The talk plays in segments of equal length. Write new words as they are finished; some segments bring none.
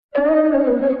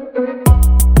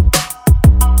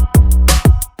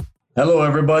Hello,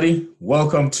 everybody.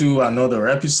 Welcome to another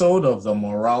episode of the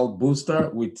Morale Booster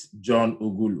with John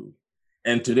Ughulu.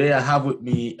 And today I have with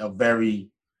me a very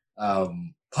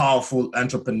powerful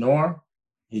entrepreneur.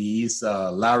 He is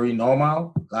Larry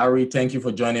Normile. Larry, thank you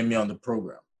for joining me on the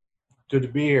program. Good to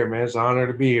be here, man. It's an honor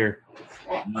to be here.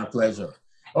 My pleasure.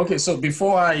 Okay, so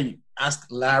before I ask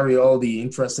Larry all the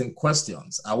interesting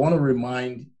questions, I want to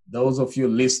remind those of you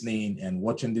listening and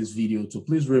watching this video to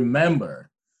please remember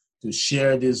to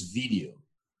share this video,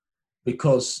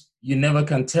 because you never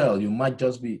can tell. You might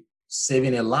just be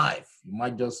saving a life. You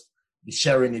might just be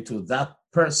sharing it to that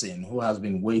person who has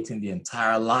been waiting the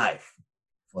entire life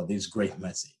for this great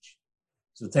message.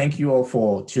 So thank you all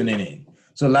for tuning in.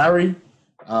 So Larry,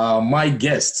 my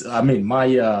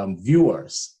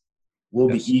viewers will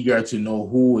be eager to know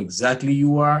who exactly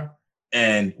you are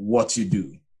and what you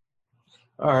do.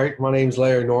 All right, my name's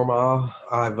Larry Normile.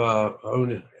 I've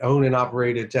owned and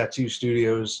operated tattoo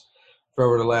studios for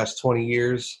over the last 20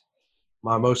 years.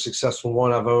 My most successful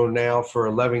one I've owned now for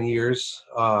 11 years.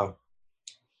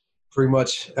 Pretty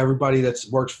much everybody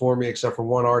that's works for me except for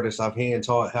one artist, I've hand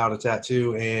taught how to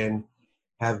tattoo and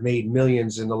have made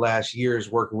millions in the last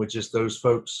years working with just those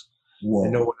folks. Whoa.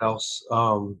 And no one else.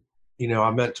 I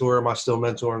mentor them. I still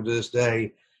mentor them to this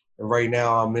day. And right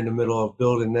now I'm in the middle of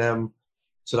building them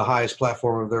to the highest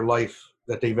platform of their life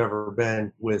that they've ever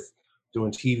been, with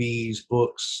doing TVs,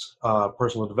 books,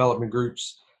 personal development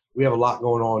groups. We have a lot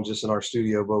going on just in our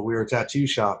studio, but we're a tattoo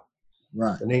shop.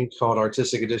 Right. The name's called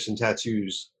Artistic Edition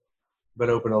Tattoos.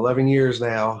 Been open 11 years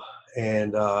now,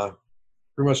 and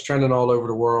pretty much trending all over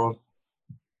the world,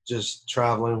 just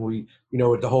traveling.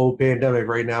 With the whole pandemic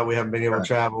right now, we haven't been able to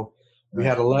travel. We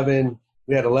had 11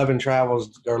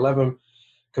 travels, or 11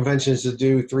 conventions to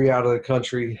do, 3 out of the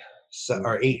country,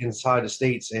 or 8 inside the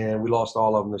States, and we lost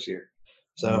all of them this year.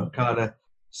 So kind of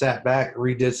sat back,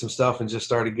 redid some stuff, and just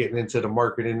started getting into the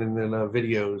marketing and then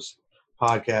videos,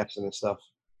 podcasting and stuff.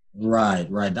 Right.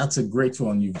 That's a great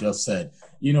one you've just said.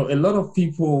 A lot of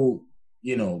people,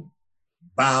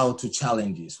 bow to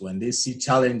challenges. When they see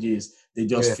challenges, they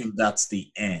just feel that's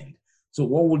the end. So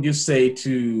what would you say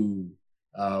to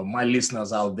my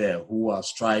listeners out there who are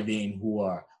striving, who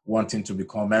are wanting to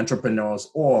become entrepreneurs,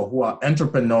 or who are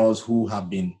entrepreneurs who have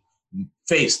been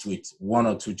faced with one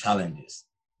or two challenges?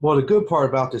 Well, the good part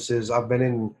about this is I've been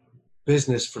in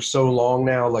business for so long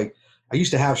now. Like, I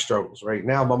used to have struggles, right?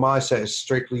 Now my mindset is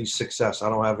strictly success. I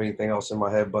don't have anything else in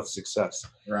my head but success.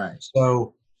 Right.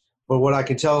 So, but what I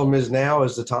can tell them is now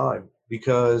is the time,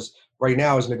 because right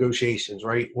now is negotiations,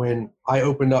 right? When I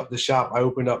opened up the shop,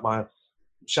 my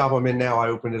shop I'm in now, I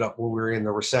opened it up when we were in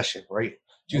the recession, right?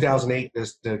 2008,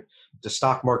 the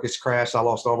stock markets crashed. I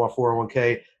lost all my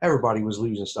 401k. Everybody was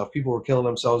losing stuff. People were killing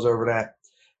themselves over that.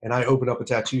 And I opened up a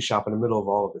tattoo shop in the middle of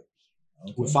all of it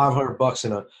with $500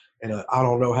 in a I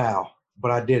don't know how,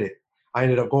 but I did it. I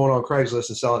ended up going on Craigslist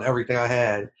and selling everything I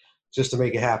had just to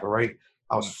make it happen, right?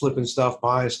 I was flipping stuff,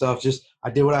 buying stuff.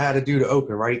 I did what I had to do to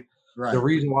open, right? The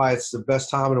reason why it's the best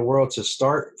time in the world to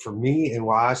start for me, and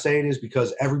why I say it, is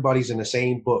because everybody's in the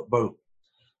same boat.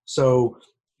 So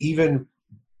even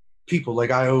people,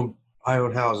 like I own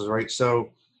houses, right? So,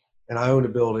 and I own a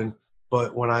building,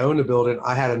 but when I owned the building,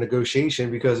 I had a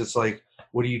negotiation, because it's like,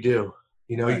 what do? You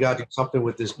got to do something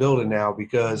with this building now,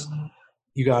 because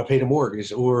you got to pay the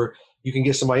mortgage, or you can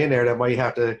get somebody in there that might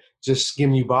have to just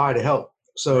skim you by to help.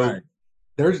 So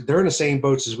they're in the same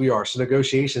boats as we are. So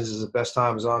negotiations is the best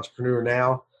time as an entrepreneur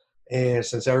now. And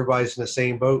since everybody's in the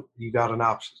same boat, you got an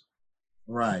option.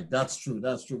 Right. That's true.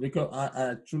 Because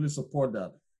I truly support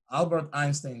that. Albert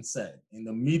Einstein said, in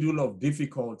the middle of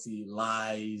difficulty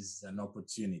lies an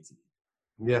opportunity.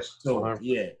 Yes. So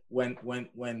 100%.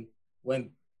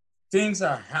 When things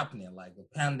are happening like the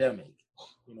pandemic,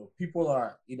 people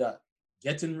are either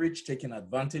getting rich, taking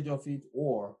advantage of it,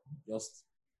 or just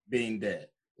being there.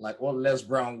 Like what Les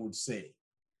Brown would say,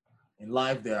 in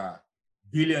life there are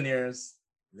billionaires,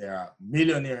 there are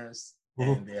millionaires,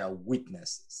 and there are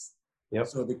witnesses. Yep.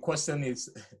 So the question is,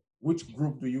 which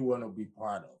group do you want to be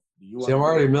part of? See, I'm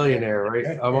already a millionaire,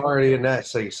 right? I'm already in that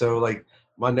state. So like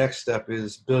my next step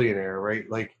is billionaire, right?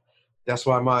 Like that's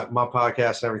why my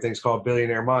podcast and everything's called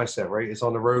Billionaire Mindset, right? It's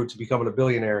on the road to becoming a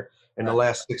billionaire. In the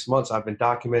last 6 months, I've been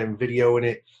documenting, videoing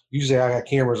it. Usually I got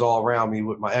cameras all around me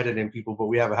with my editing people, but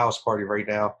we have a house party right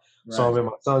now. So I'm in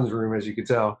my son's room, as you can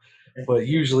tell. But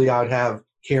usually I'd have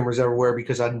cameras everywhere,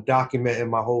 because I'm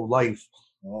documenting my whole life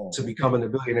to becoming a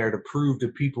billionaire, to prove to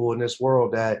people in this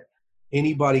world that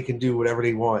anybody can do whatever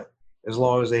they want as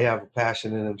long as they have a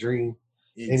passion and a dream.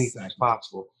 Anything's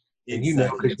possible. And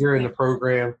because you're in the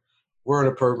program, we're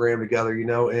in a program together,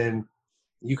 and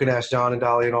You can ask John and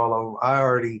Dolly and all of them. I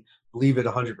already believe it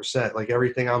 100%. Like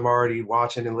everything I'm already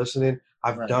watching and listening,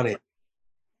 I've Right. done it.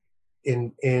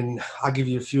 And I'll give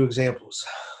you a few examples.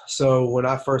 So when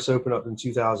I first opened up in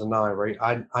 2009, right,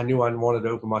 I knew I wanted to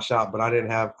open my shop, but I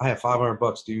had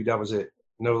 $500, dude. That was it.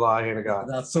 No lie, hand of God.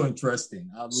 That's so interesting.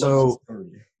 I love this So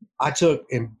story. I took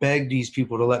and begged these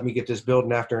people to let me get this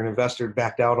building after an investor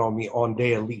backed out on me on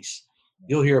day of lease.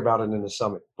 You'll hear about it in the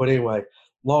summit. But anyway,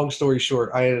 long story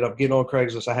short, I ended up getting on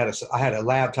Craigslist. I had a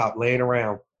laptop laying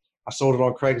around. I sold it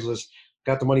on Craigslist,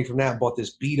 got the money from that, bought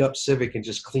this beat up Civic and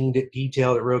just cleaned it,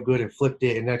 detailed it real good and flipped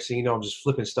it. And next thing you know, I'm just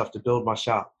flipping stuff to build my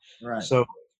shop. Right. So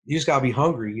you just gotta be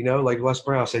hungry, you know, like Les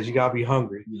Brown says, you gotta be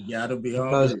hungry. You gotta be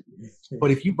Because hungry.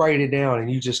 but if you write it down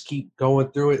and you just keep going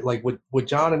through it, like what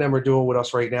John and them are doing with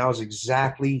us right now is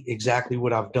exactly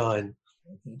what I've done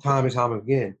time and time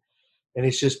again. And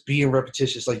it's just being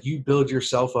repetitious. Like you build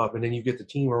yourself up and then you get the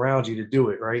team around you to do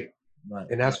it, right? Right.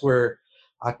 And that's where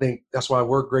I think that's why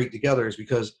we're great together, is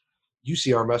because you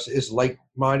see our message. It's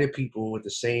like-minded people with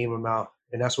the same amount.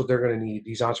 And that's what they're going to need.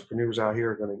 These entrepreneurs out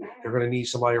here are going to need. They're going to need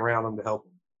somebody around them to help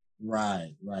them.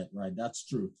 Right. That's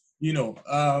true.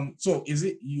 So is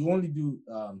it you only do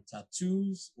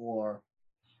tattoos or?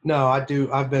 No, I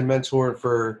do. I've been mentored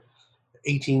for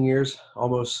 18 years,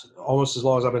 almost as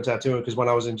long as I've been tattooing. Because when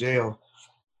I was in jail,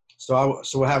 so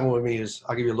what happened with me is,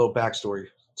 I'll give you a little backstory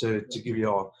to give you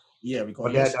all. Yeah, My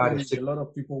because your dad died at story, a 6. lot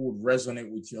of people would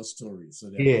resonate with your story.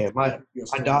 So then Yeah, your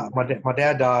story. my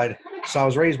dad died. So I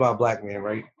was raised by a black man,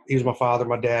 right? He was my father,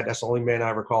 my dad. That's the only man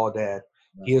I ever call a dad.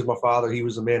 He Right. is my father. He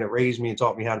was the man that raised me and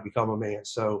taught me how to become a man.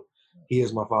 So he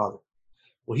is my father.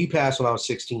 Well, he passed when I was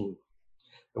 16.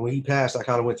 And when he passed, I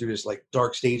kind of went through this like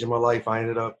dark stage in my life. I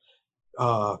ended up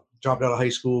dropped out of high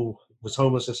school, was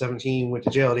homeless at 17, went to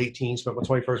jail at 18, spent my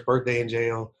 21st birthday in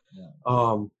jail.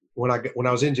 Yeah. When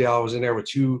I was in jail, I was in there with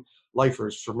 2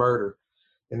 lifers for murder.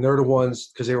 And they're the ones,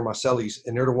 because they were my cellies,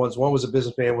 and they're the ones. One was a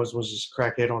businessman, was just a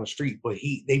crackhead on the street. But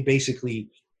they basically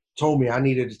told me I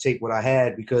needed to take what I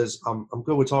had, because I'm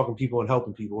good with talking to people and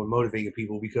helping people and motivating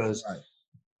people, because Right.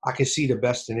 I can see the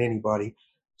best in anybody.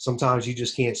 Sometimes you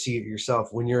just can't see it yourself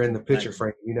when you're in the picture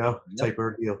frame, you know, type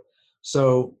of deal.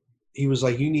 So he was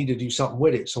like, you need to do something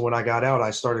with it. So when I got out,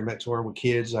 I started mentoring with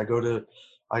kids. I do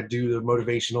the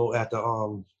motivational at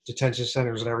the detention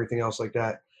centers and everything else like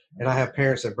that. And I have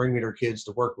parents that bring me their kids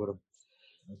to work with them.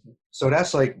 Okay. So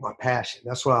that's like my passion.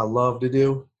 That's what I love to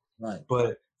do. Right.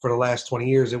 But for the last 20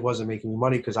 years, it wasn't making me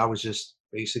money, because I was just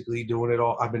basically doing it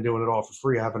all. I've been doing it all for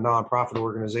free. I have a nonprofit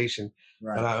organization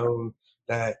that I own,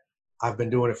 that I've been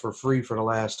doing it for free for the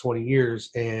last 20 years.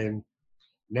 And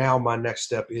now my next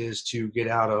step is to get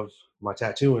out of my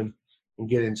tattooing and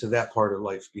get into that part of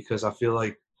life, because I feel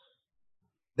like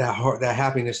that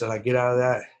happiness that I get out of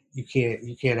that, you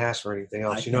can't ask for anything I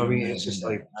else. You know can what I mean? It's imagine just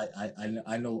that. like,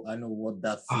 I know what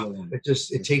that feeling it is.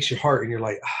 takes your heart, and you're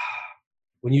like,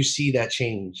 when you see that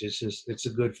change, it's a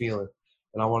good feeling.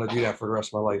 And I want to do that for the rest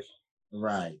of my life.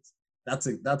 Right. That's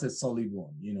a solid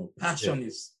one. Passion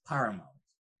is paramount.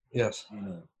 Yes.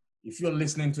 If you're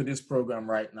listening to this program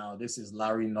right now, this is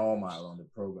Larry Normile on the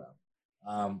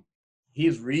program.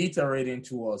 He's reiterating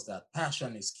to us that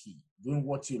passion is key, doing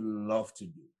what you love to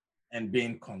do and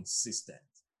being consistent.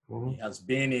 Mm-hmm. He has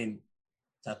been in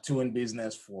tattooing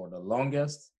business for the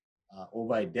longest,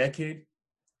 over a decade.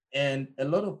 And a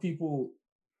lot of people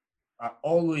are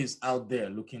always out there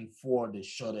looking for the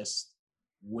shortest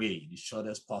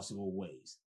possible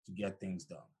ways to get things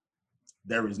done.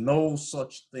 There is no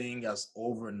such thing as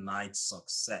overnight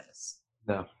success.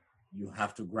 No. You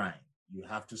have to grind. You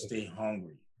have to stay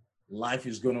hungry. Life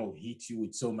is going to hit you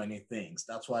with so many things.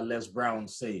 That's why Les Brown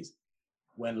says,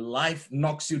 when life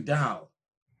knocks you down,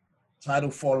 try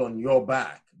to fall on your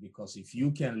back, because if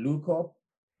you can look up,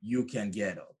 you can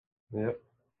get up. Yep.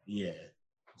 Yeah.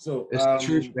 So it's the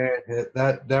truth, man.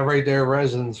 That right there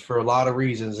resonates for a lot of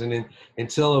reasons. And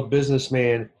until a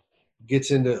businessman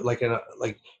gets into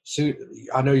soon,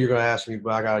 I know you're going to ask me,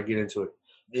 but I got to get into it,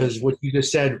 because what you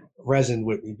just said resonated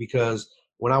with me. Because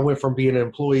when I went from being an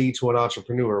employee to an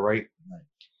entrepreneur, right?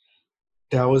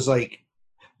 That was like,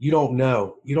 you don't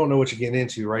know what you're getting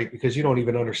into, right? Because you don't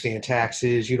even understand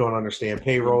taxes. You don't understand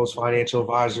payrolls, financial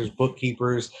advisors,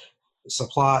 bookkeepers,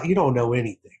 supply. You don't know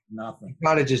anything. Nothing. You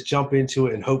gotta just jump into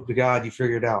it and hope to God you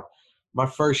figure it out. My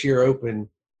first year open,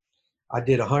 I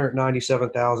did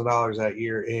 $197,000 that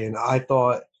year, and I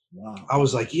thought, wow. I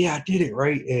was like, yeah, I did it,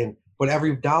 right? But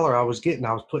every dollar I was getting,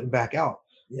 I was putting back out.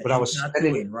 Yeah, but I was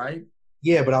spending it, right?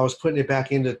 Yeah, but I was putting it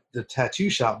back into the tattoo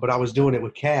shop, but I was doing it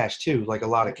with cash too, like a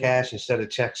lot of cash instead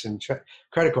of checks and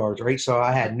credit cards, right? So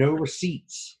I had no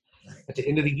receipts at the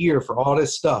end of the year for all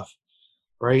this stuff,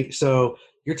 right? So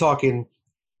you're talking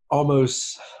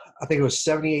almost, I think it was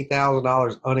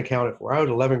 $78,000 unaccounted for. I owed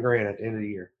 11 grand at the end of the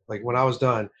year. Like when I was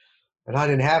done, and I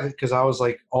didn't have it because I was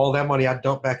like, all that money I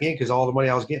dumped back in because all the money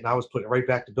I was getting, I was putting right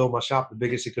back to build my shop the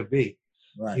biggest it could be,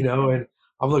 Right. you know. And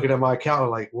I'm looking at my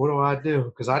accountant like, what do I do?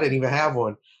 Because I didn't even have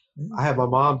one. I had my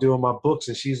mom doing my books,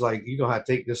 and she's like, "You gonna have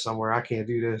to take this somewhere. I can't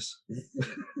do this."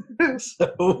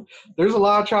 So there's a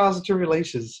lot of trials and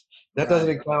tribulations. That doesn't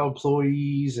Right. include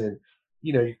employees and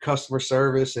your customer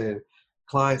service and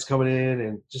clients coming in,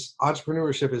 and just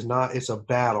entrepreneurship is not. It's a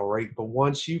battle, right? But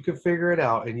once you can figure it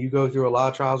out and you go through a lot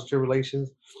of trials and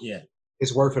tribulations, Yeah.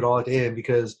 it's worth it all at the end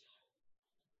because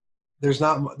there's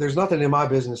nothing in my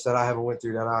business that I haven't went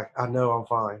through that I know I'm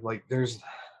fine. Like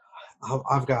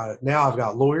I've got now I've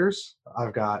got lawyers,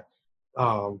 I've got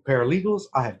paralegals,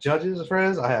 I have judges as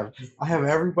friends, I have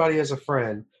everybody as a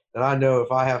friend that I know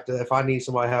if I need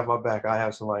somebody to have my back, I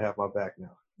have somebody to have my back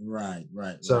now. Right.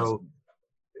 Right. Right. So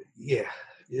yeah,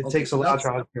 it Okay. takes a So lot of that's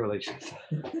trying relations.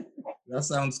 that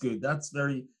sounds good.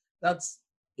 That's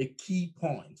a key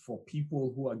point for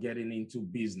people who are getting into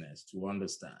business to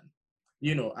understand.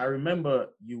 I remember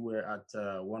you were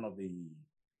at one of the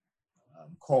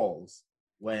calls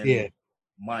Yeah, when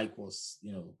Mike was,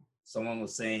 someone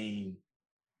was saying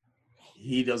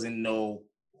he doesn't know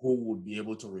who would be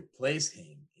able to replace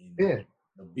him in yeah,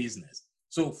 the business.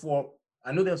 So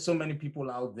I know there's so many people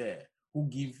out there who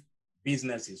give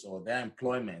businesses or their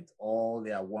employment all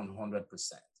their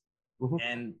 100%. hmm,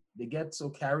 And they get so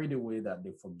carried away that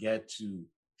they forget to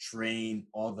train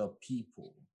other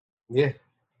people yeah.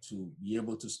 to be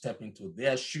able to step into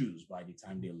their shoes by the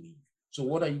time they leave. So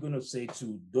what are you going to say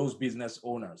to those business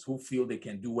owners who feel they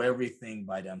can do everything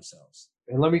by themselves?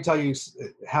 And let me tell you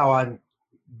how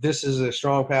this is a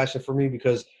strong passion for me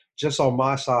because just on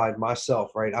my side,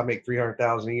 myself, right, I make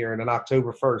 300,000 a year, and on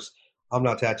October 1st, I'm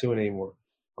not tattooing anymore.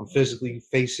 I'm physically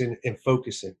facing and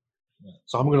focusing. Yeah.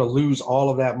 So I'm going to lose all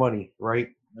of that money, right?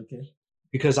 Okay.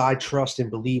 Because I trust and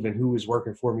believe in who is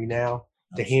working for me now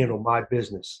to Absolutely. handle my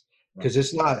business. Right. Because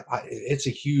it's a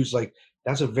huge, like,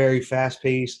 that's a very fast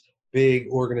paced, big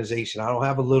organization. I don't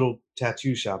have a little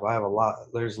tattoo shop. I have a lot,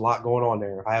 there's a lot going on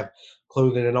there. I have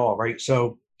clothing and all, right?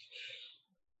 So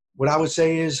what I would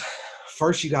say is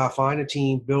first you got to find a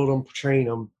team, build them, train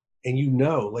them. And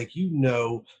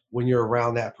when you're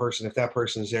around that person, if that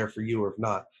person is there for you or if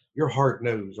not, your heart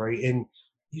knows, right? And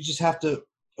you just have to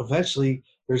eventually,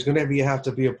 there's going to have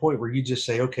to be a point where you just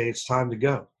say, okay, it's time to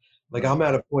go. Like Right. I'm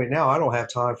at a point now, I don't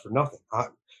have time for nothing.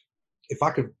 If I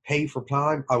could pay for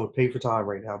time, I would pay for time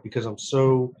right now because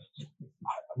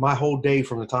my whole day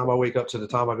from the time I wake up to the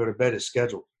time I go to bed is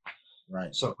scheduled.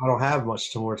 Right. So I don't have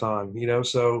much more time.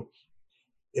 So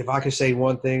if I could say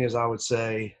one thing is I would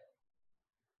say,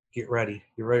 get ready.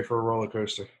 Get ready for a roller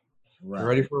coaster. Get Right.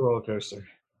 ready for a roller coaster.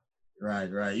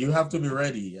 Right. Right. You have to be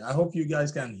ready. I hope you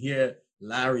guys can hear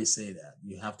Larry say that.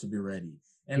 You have to be ready.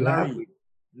 And You have Larry, to.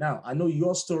 now I know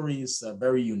your story is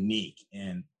very unique,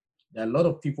 and there are a lot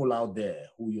of people out there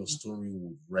who your story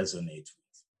would resonate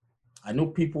with. I know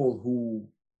people who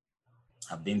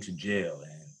have been to jail,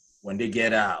 and when they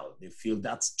get out, they feel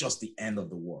that's just the end of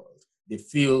the world. They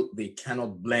feel they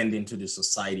cannot blend into the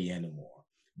society anymore.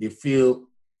 They feel,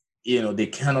 they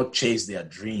cannot chase their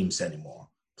dreams anymore.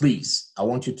 Please, I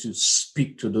want you to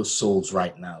speak to those souls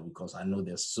right now because I know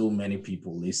there's so many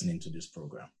people listening to this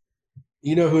program.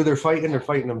 You know who they're fighting? They're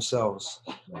fighting themselves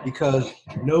because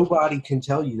nobody can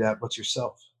tell you that but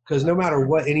yourself. Because no matter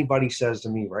what anybody says to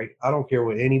me, right? I don't care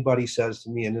what anybody says to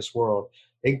me in this world.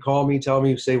 They can call me, tell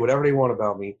me, say whatever they want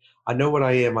about me. I know what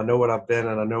I am. I know what I've been,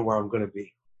 and I know where I'm going to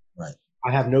be. Right.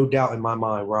 I have no doubt in my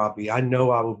mind where I'll be. I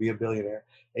know I will be a billionaire,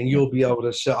 and you'll be able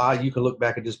to show. You can look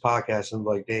back at this podcast and be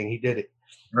like, "Dang, he did it,"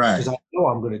 because Right. I know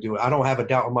I'm going to do it. I don't have a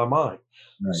doubt in my mind.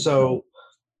 Right. So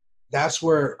that's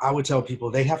where I would tell people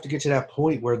they have to get to that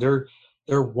point where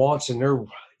their wants and their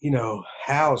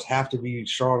hows have to be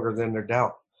stronger than their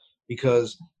doubt.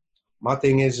 Because my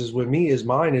thing is with me is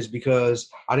mine is because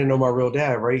I didn't know my real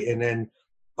dad, right? And then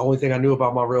the only thing I knew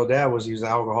about my real dad was he was an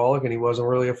alcoholic and he wasn't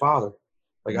really a father.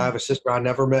 Like I have a sister I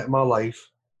never met in my life.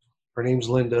 Her name's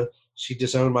Linda. She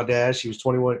disowned my dad. She was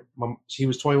 21. She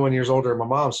was 21 years older than my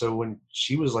mom. So when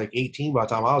she was like 18 by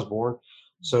the time I was born,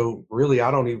 so really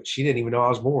she didn't even know I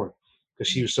was born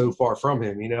because she was so far from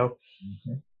him.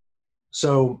 Mm-hmm.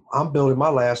 So I'm building my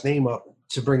last name up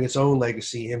to bring its own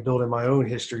legacy and building my own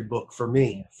history book for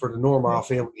me, for the Normile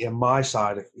family and my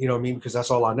side. You know what I mean? Because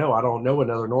that's all I know. I don't know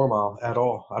another Normile at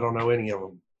all. I don't know any of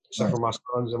them except Right. for my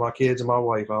sons and my kids and my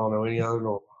wife. I don't know any other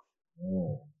Normile.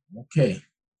 Oh, okay.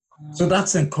 So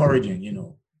that's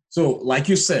encouraging. So, like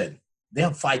you said, they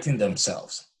are fighting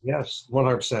themselves. Yes,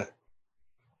 100%.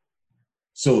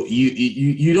 So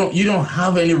you don't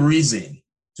have any reason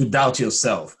to doubt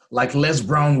yourself. Like Les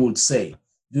Brown would say,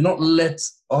 do not let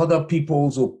other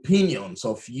people's opinions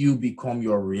of you become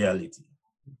your reality.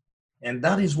 And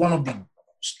that is one of the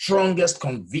strongest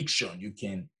conviction you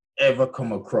can ever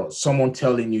come across. Someone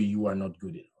telling you you are not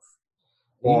good enough.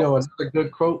 You Or know, another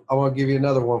good quote. I want to give you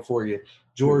another one for you.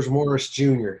 George Morris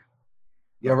Jr.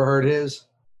 You ever heard his?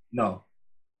 no.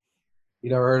 You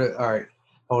never heard it? All right.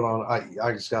 Hold on.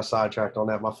 I just got sidetracked on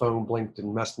that. My phone blinked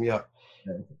and messed me up.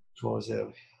 Okay. Which one was it?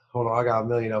 Hold on. I got a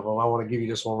million of them. I want to give you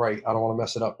this one right. I don't want to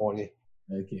mess it up on you.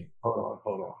 Okay. Hold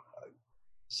on.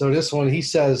 So this one, he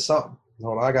says something.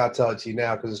 Hold on. I got to tell it to you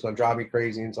now because it's going to drive me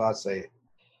crazy until I say it.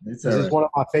 It's Because all it's right. one of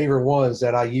my favorite ones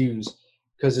that I use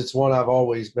because it's one I've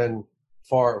always been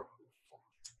far.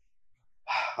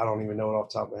 I don't even know it off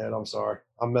the top of my head. I'm sorry.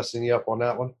 I'm messing you up on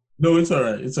that one. No, it's all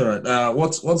right. It's all right.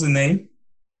 What's the name?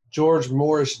 George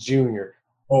Morris Jr.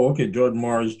 Oh, okay. George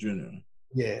Morris Jr.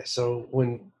 Yeah. So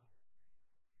when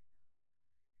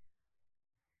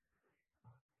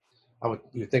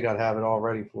you think I'd have it all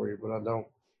ready for you, but I don't.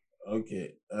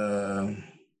 Okay.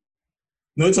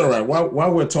 No, it's all right.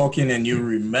 While we're talking and you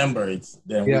remember it,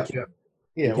 then Yeah. we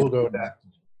can We'll go with come that. back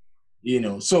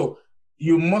to it. So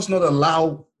you must not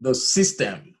allow the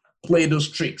system play those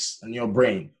tricks in your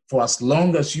brain for as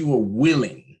long as you are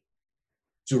willing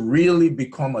to really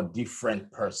become a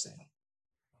different person.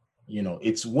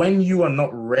 It's when you are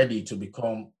not ready to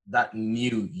become that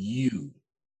new you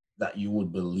that you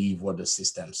would believe what the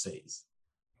system says.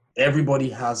 Everybody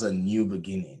has a new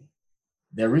beginning.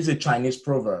 There is a Chinese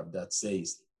proverb that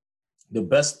says, the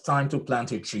best time to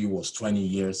plant a tree was 20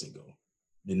 years ago.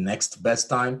 The next best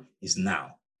time is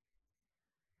now.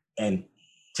 And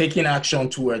taking action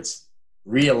towards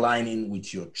realigning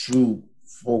with your true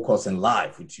focus in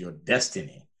life, with your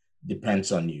destiny,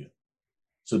 depends on you.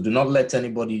 So do not let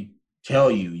anybody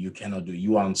tell you you cannot do.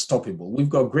 You are unstoppable. We've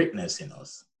got greatness in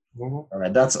us. Mm-hmm. All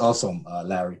right, that's awesome,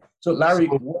 Larry. So, Larry,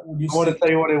 So what would you I want say? to tell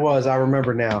you what it was. I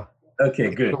remember now. Okay,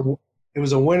 good. It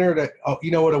was a winner that. Oh,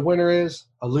 you know what a winner is?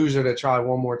 A loser that tried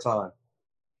one more time.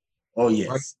 Oh, Right?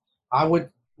 yes. I would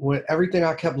with everything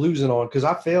I kept losing on because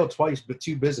I failed twice, but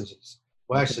two businesses.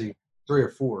 Well, Okay. actually, three or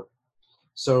four.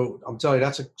 So I'm telling you,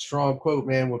 that's a strong quote,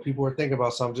 man. When people are thinking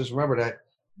about something, just remember that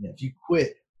Yeah. if you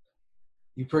quit,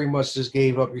 you pretty much just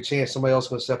gave up your chance. Somebody else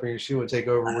going to step in your shoe and take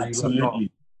over where you left off.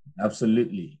 Absolutely.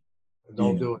 Absolutely.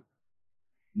 Don't do it.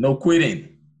 No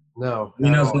quitting. No, at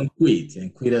Winners all. don't quit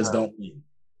and quitters No. don't win.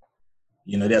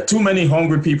 There are too many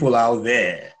hungry people out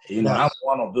there. I'm Yes.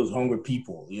 one of those hungry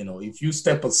people. If you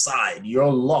step aside,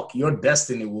 your luck, your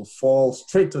destiny will fall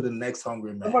straight to the next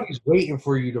hungry man. Somebody's waiting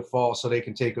for you to fall so they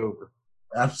can take over.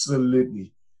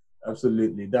 Absolutely.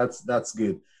 Absolutely. That's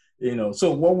good.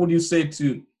 So what would you say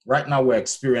to right now we're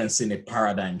experiencing a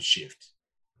paradigm shift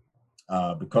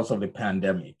because of the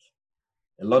pandemic.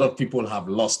 A lot of people have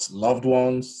lost loved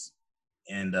ones.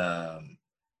 And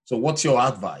so what's your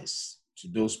advice to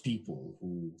those people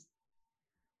who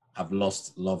have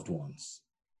lost loved ones?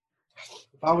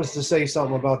 If I was to say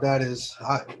something about that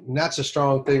and that's a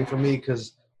strong thing for me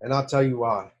and I'll tell you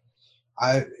why.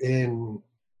 In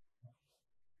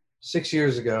 6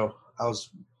 years ago, I was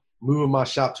moving my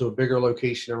shop to a bigger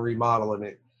location and remodeling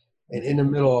it. And in the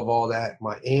middle of all that,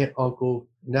 my aunt, uncle,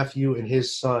 nephew, and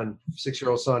his son,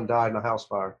 6-year-old son, died in a house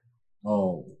fire.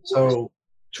 Oh, So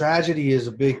tragedy is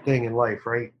a big thing in life,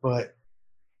 right? But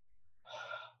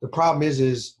the problem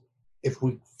is if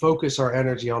we focus our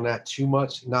energy on that too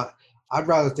much, I'd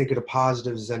rather think of the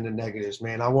positives than the negatives,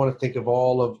 man. I want to think of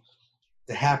all of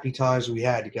the happy times we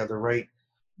had together, right? right.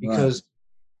 Because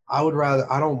I would rather,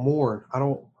 I don't mourn. I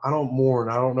don't mourn.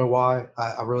 I don't know why.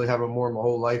 I really haven't mourned my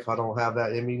whole life. I don't have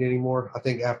that in me anymore. I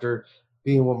think after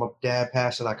being with my dad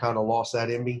passing, I kind of lost that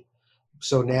in me.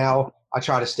 So now I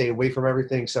try to stay away from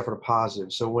everything except for the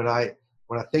positive. So when I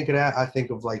think of that, I think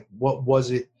of like, what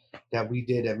was it that we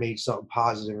did that made something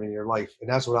positive in your life? And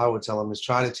that's what I would tell them is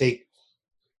try to take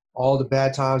all the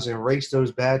bad times and erase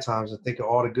those bad times and think of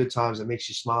all the good times that makes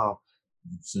you smile.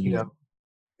 You Absolutely. know,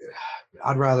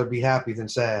 I'd rather be happy than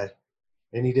sad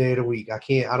any day of the week.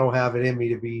 I don't have it in me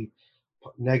to be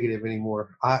negative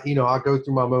anymore. I go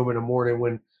through my moment of mourning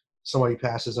when somebody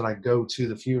passes and I go to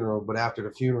the funeral, but after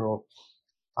the funeral,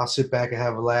 I'll sit back and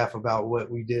have a laugh about what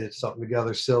we did, something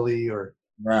together silly, or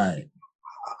Right.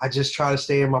 I just try to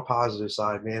stay in my positive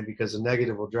side, man, because the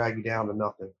negative will drag you down to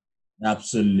nothing.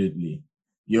 Absolutely.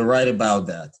 You're right about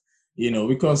that.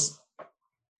 Because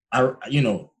I,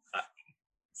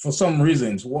 for some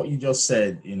reasons, what you just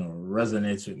said,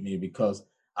 resonates with me because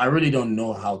I really don't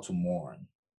know how to mourn.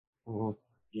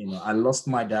 Mm-hmm. I lost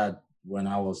my dad when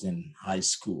I was in high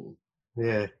school.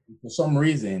 Yeah. For some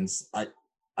reasons, I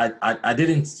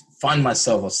didn't find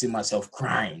myself or see myself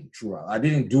crying throughout. I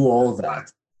didn't do all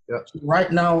that. Yep. So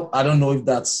right now, I don't know if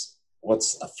that's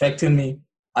what's affecting me.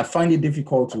 I find it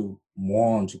difficult to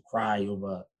mourn, to cry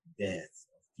over death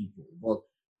of people.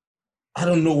 But I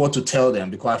don't know what to tell them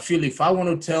because I feel if I want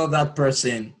to tell that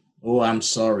person, oh, I'm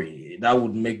sorry, that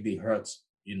would make the hurt,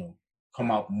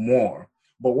 come out more.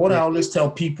 But what I Yeah. always tell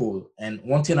people, and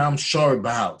one thing I'm sure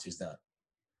about is that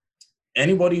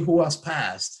anybody who has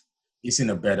passed is in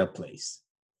a better place.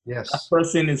 That Yes.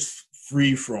 person is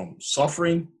free from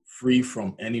suffering, free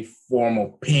from any form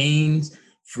of pains,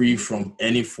 free from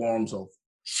any forms of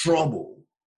trouble.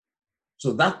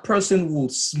 So that person will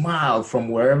smile from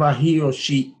wherever he or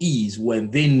she is when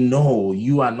they know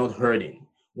you are not hurting,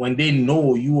 when they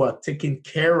know you are taking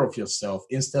care of yourself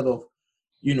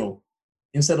you know,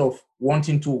 instead of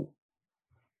wanting to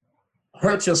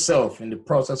hurt yourself in the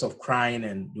process of crying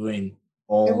and doing And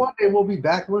all. one day we'll be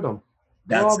back with them.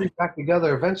 We'll all That's be it. back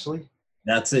together eventually.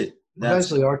 That's it.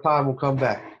 That's it. Eventually, our time will come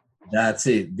back. That's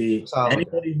it. That's how I look at it.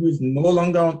 Anybody who is no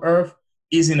longer on earth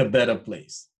is in a better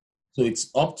place. So it's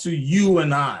up to you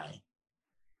and I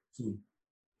to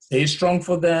stay strong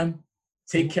for them,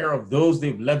 take Mhm. care of those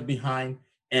they've left behind,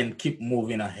 and keep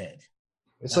moving ahead.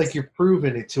 It's like That's you're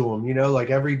proving it to them, like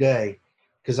every day.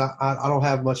 Because I don't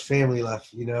have much family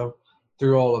left,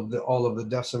 through all of the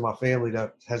deaths in my family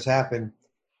that has happened.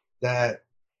 That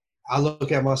I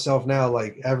look at myself now,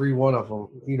 like every one of them.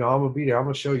 I'm gonna be there. I'm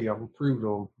gonna show you. I'm gonna prove to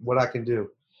them what I can do.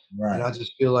 And right. I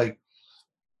just feel like,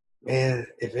 man,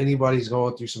 if anybody's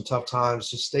going through some tough times,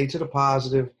 just stay to the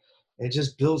positive and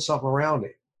just build something around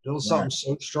it. Build Right. something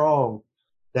so strong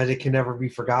that it can never be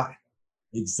forgotten.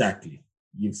 Exactly.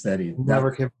 You've said it. Never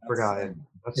can be That's forgotten.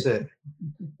 That's it.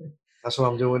 That's what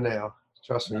I'm doing now.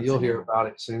 Trust me, that's you'll it. hear about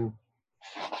it soon.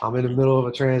 I'm in the middle of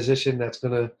a transition that's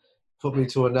going to put me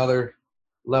to another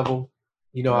level.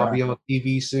 I'll Right. be on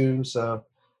TV soon, so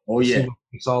Oh you'll see yeah. my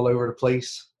face all over the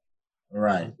place.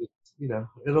 Right.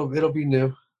 It'll be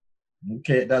new.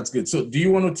 Okay, that's good. So do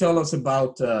you want to tell us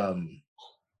about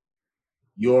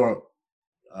your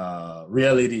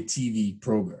reality TV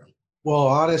program? Well,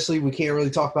 honestly, we can't really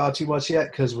talk about it too much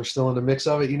yet because we're still in the mix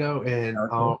of it, and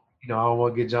Okay. I don't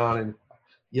want to get John and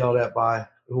yelled at by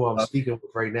who I'm Okay. speaking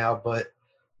with right now. But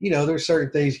there's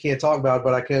certain things you can't talk about.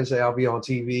 But I can say I'll be on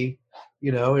TV.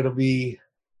 It'll be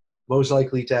most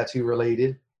likely tattoo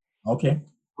related. Okay.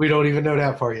 We don't even know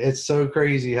that part yet. It's so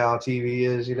crazy how TV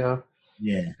is, Yeah.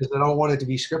 because I don't want it to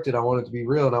be scripted. I want it to be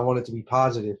real, and I want it to be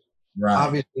positive. Right.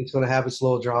 Obviously, it's going to have its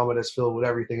little drama that's filled with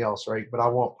everything else, right? But I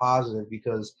want positive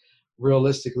because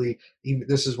realistically, even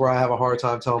this is where I have a hard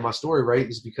time telling my story, right?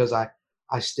 Is because I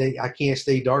can't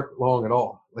stay dark long at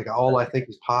all. Like all I think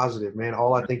is positive, man.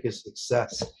 All I think is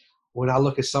success. When I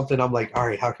look at something, I'm like, all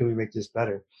right, how can we make this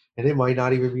better? And it might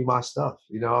not even be my stuff.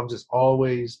 I'm just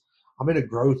always I'm in a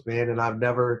growth, man, and I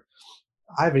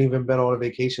haven't even been on a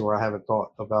vacation where I haven't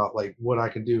thought about like what I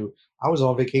can do. I was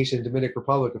on vacation in Dominican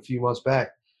Republic a few months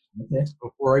back, Okay.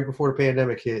 right before the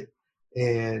pandemic hit,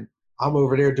 and I'm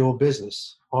over there doing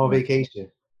business on Right.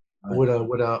 vacation Right.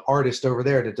 with a artist over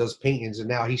there that does paintings, and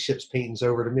now he ships paintings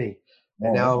over to me, and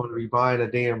Oh, now I'm gonna be buying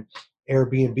a damn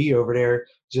Airbnb over there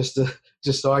just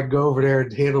so I can go over there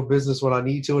and handle business when I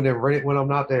need to, and then rent it when I'm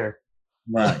not there.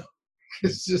 right.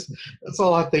 It's just that's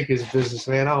all I think is business,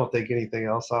 man. I don't think anything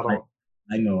else. I I, don't.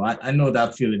 I know. I know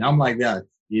that feeling. I'm like that.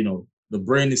 The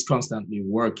brain is constantly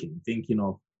working, thinking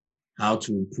of how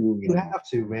to improve. You have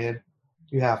to, man.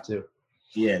 You have to.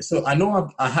 Yeah. So I know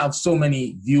I have so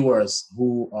many viewers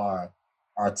who are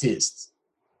artists,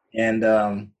 and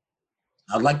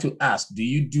I'd like to ask: do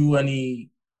you do any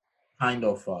kind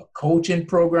of coaching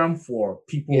program for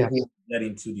people Yes. who get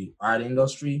into the art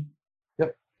industry?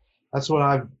 Yep. That's what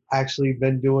I've actually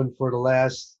been doing for the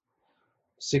last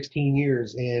 16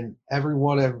 years. And every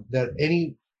one of that,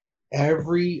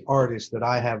 every artist that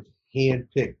I have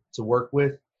handpicked to work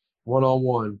with one on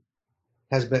one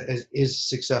is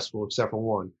successful except for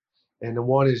one. And the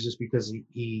one is just because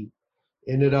he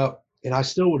ended up, and I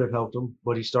still would have helped him,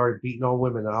 but he started beating on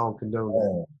women, and I don't condone that.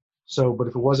 Oh, So, but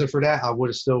if it wasn't for that, I would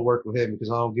have still worked with him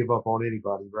because I don't give up on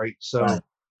anybody, right? right, So,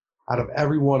 out of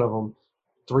every one of them,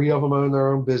 three of them own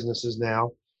their own businesses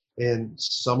now, and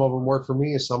some of them work for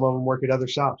me, and some of them work at other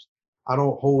shops. I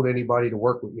don't hold anybody to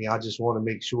work with me. I just want to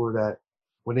make sure that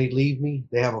when they leave me,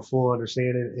 they have a full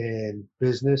understanding in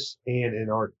business and in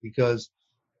art. Because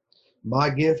my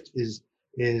gift is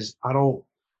I don't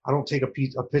take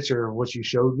a picture of what you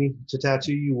showed me to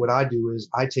tattoo you. What I do is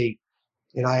I take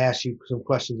and I ask you some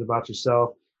questions about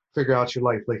yourself, figure out your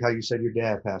life, like how you said your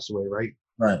dad passed away, right?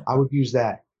 right, I would use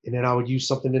that. and then I would use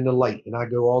something in the light, and I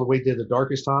go all the way to the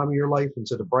darkest time of your life and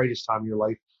to the brightest time of your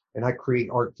life, and I create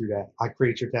art through that. I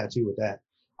create your tattoo with that.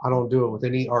 I don't do it with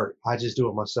any art. I just do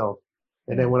it myself.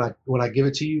 And then when I give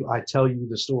it to you, I tell you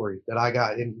the story that I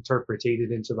got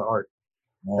interpreted into the art.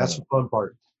 That's Oh, the fun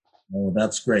part. oh,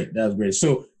 that's great. That's great.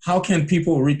 So how can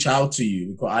people reach out to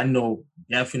you? Because I know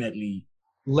definitely.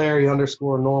 Larry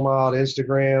underscore Normile on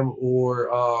Instagram,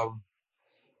 or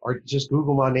just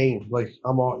Google my name. Like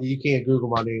I'm all, you can't Google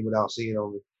my name without seeing it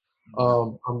on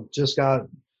me. I'm just got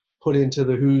put into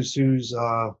the Who's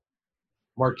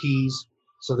marquees.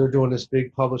 So they're doing this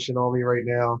big publishing on me right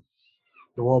now.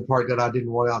 The one part that I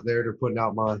didn't want out there, they're putting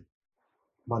out my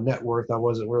net worth. I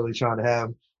wasn't really trying to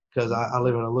have, because I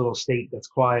live in a little state that's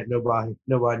quiet. Nobody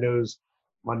knows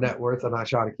my net worth, and I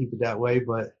try to keep it that way,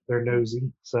 but they're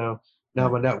nosy. So now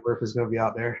my net worth is going to be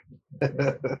out there.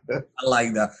 I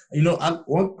like that. You know,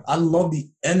 I love the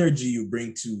energy you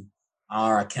bring to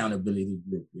our accountability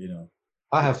group. You know,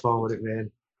 I it's, have fun with it, man.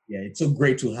 yeah, it's so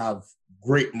great to have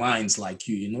great minds like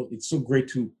you. You know, it's so great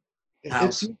to have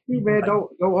It's you too, people man. like.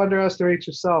 Don't underestimate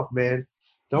yourself, man.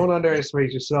 Don't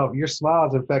underestimate yourself. Your smile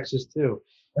is infectious too.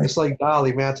 It's like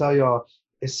Dolly, man. I tell y'all,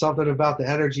 it's something about the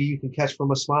energy you can catch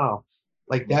from a smile.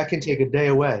 Like that can take a day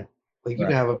away. Like you can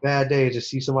Right, have a bad day and just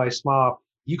see somebody smile.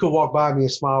 You could walk by me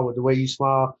and smile with the way you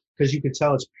smile because you can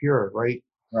tell it's pure, right?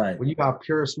 right, When you got a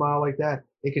pure smile like that,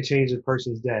 it can change a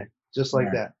person's day, just like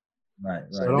right, that. right,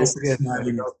 So right. don't This is forget, man.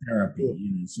 smiling is therapy.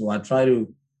 You know, so I try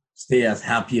to stay as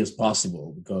happy as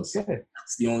possible because Yeah.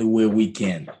 that's the only way we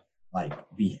can like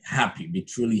be happy, be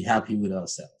truly happy with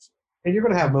ourselves. And you're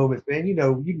gonna have moments, man. You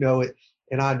know it,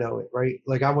 and I know it, right?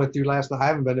 Like I went through last night. I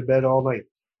haven't been to bed all night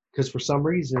because for some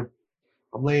reason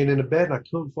I'm laying in the bed and I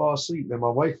couldn't fall asleep. And my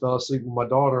wife fell asleep with my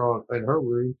daughter in her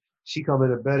room. She come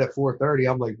into bed at 4:30.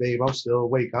 I'm like, babe, I'm still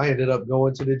awake. I ended up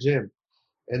going to the gym,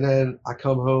 and then I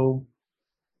come home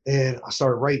and I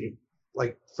started writing,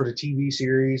 like for the TV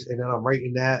series. And then I'm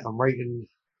writing that. I'm writing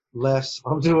less.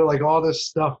 I'm doing like all this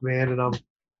stuff, man. And I'm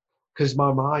because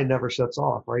my mind never shuts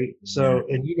off, right? Yeah, So,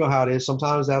 and you know how it is.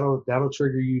 Sometimes that'll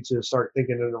trigger you to start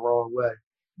thinking in the wrong way.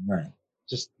 right.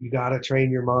 Just you gotta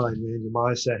train your mind, man. Your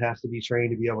mindset has to be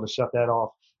trained to be able to shut that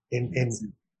off. And That's it.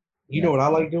 you know Yeah. what I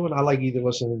like doing? I like either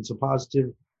listening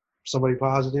to somebody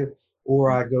positive,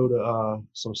 or I go to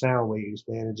some sound waves,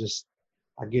 man, and just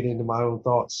I get into my own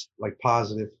thoughts, like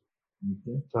positive.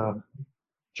 Okay.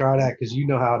 Try that because you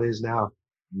know how it is now.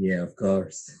 Yeah, of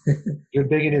course. You're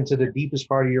digging into the deepest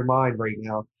part of your mind right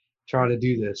now, trying to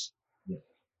do this. Yeah.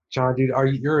 Trying to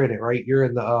do. You're in it, right? You're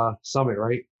in the summit,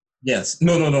 right? Yes.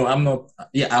 No, no, no. I'm not.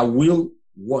 Yeah, I will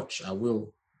watch. I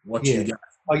will watch you Yeah. guys.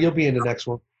 Oh, you'll be in the next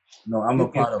one. No, I'm You'll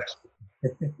not be in part the of next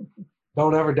one. it.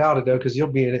 Don't ever doubt it though, because you'll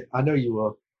be in it. I know you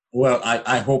will. Well,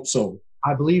 I hope so.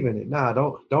 I believe in it. Nah,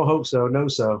 don't hope so. No,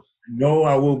 so. No,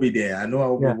 I will be there. I know I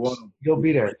will be one Yes, of you'll the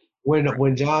be great. there.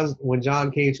 When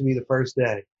John came to me the first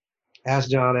day, ask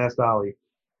John, ask Dolly.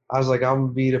 I was like, I'm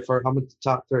gonna be the first. I'm in the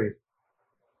top three.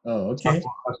 Oh, Top, okay.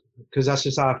 because that's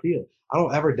just how I feel. I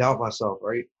don't ever doubt myself,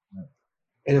 right?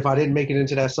 And if I didn't make it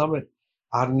into that summit,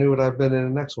 I knew what I've been in the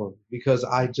next one because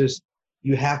I just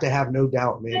you have to have no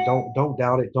doubt, man. Don't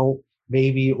doubt it. Don't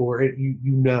maybe or it, you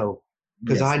know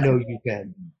because Yes. I know you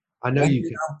can. I know One you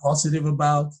thing can. I'm positive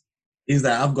about is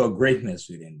that I've got greatness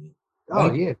within me. Oh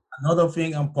One yeah. Another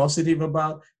thing I'm positive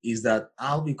about is that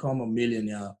I'll become a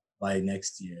millionaire by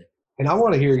next year. And I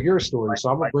want to hear your story, so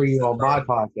I'm gonna By bring you on December.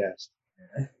 my podcast.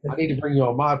 I need to bring you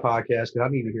on my podcast because I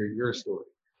need to hear your story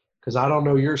because I don't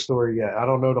know your story yet. I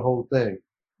don't know the whole thing.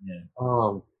 Yeah.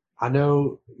 Um, I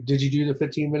know. Did you do the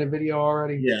 15-minute video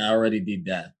already? Yeah, I already did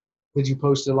that. Did you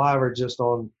post it live or just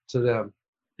on to them?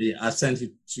 Yeah, I sent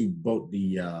it to both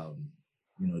the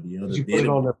the Did other you put it database.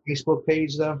 on the Facebook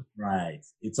page though? Right.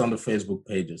 It's on the Facebook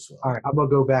page as well. All right, I'm gonna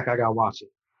go back. I gotta watch it.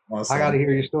 I gotta Awesome.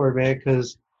 hear your story, man,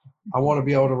 because I want to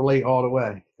be able to relate all the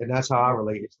way, and that's how I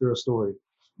relate. It's through a story.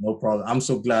 No problem. I'm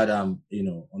so glad I'm,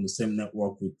 on the same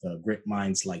network with great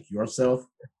minds like yourself.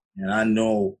 And I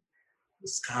know the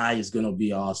sky is going to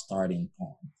be our starting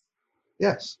point.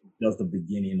 Yes. Just the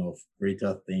beginning of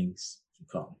greater things to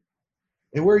come.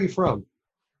 And where are you from?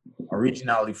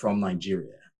 Originally from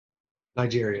Nigeria.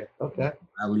 Nigeria. Okay.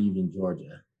 I live in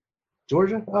Georgia.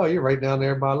 Georgia? Oh, you're right down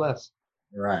there by Les.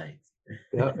 Right.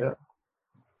 Yeah, yeah.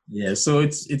 Yeah. So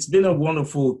it's been a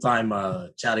wonderful time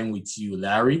chatting with you,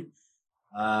 Larry.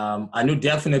 I know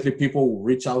definitely people will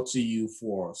reach out to you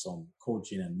for some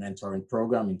coaching and mentoring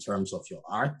program in terms of your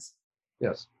art.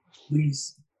 Yes.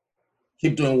 Please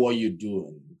keep doing what you're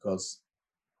doing because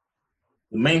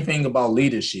the main thing about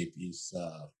leadership is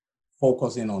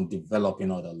focusing on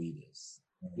developing other leaders.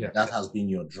 Yes. That has been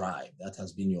your drive. That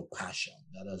has been your passion.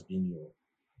 That has been your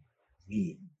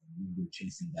dream. You've been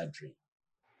chasing that dream.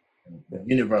 And the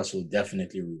universe will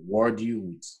definitely reward you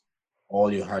with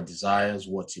all your heart desires,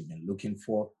 what you've been looking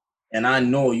for. And I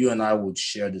know you and I would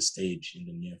share the stage in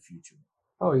the near future.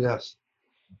 Oh, yes.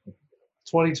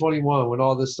 2021, when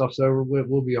all this stuff's over with,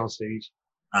 we'll be on stage.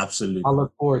 Absolutely. I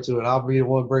look forward to it. I'll be the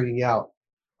one bringing you out.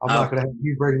 I'm not going to have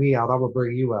you bring me out. I'm going to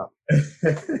bring you out.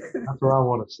 That's what I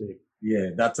want to see. Yeah,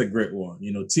 that's a great one.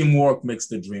 You know, teamwork makes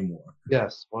the dream work.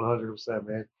 Yes, 100%,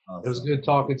 man. Awesome. It was good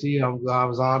talking to you. I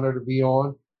was honored to be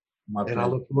on. My pleasure. I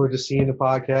look forward to seeing the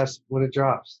podcast when it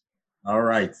drops. All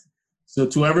right. So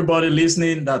to everybody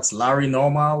listening, that's Larry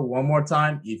Normile. One more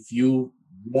time, if you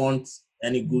want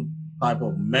any good type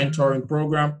of mentoring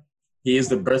program, he is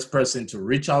the best person to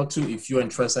reach out to. If you're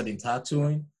interested in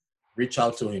tattooing, reach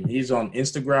out to him. He's on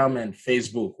Instagram and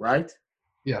Facebook, right?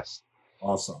 Yes.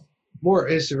 Awesome. More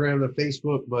Instagram than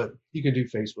Facebook, but you can do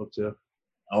Facebook too.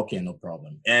 Okay, no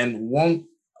problem. And one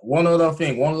other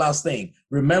thing, one last thing.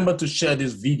 Remember to share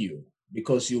this video,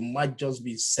 because you might just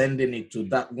be sending it to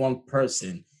that one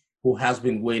person who has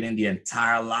been waiting the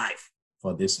entire life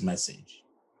for this message.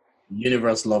 The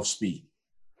universe loves speed,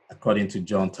 according to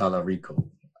John Tallarico.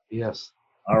 Yes.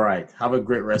 All right. Have a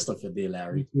great rest of your day,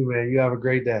 Larry. You too, man. You have a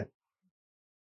great day.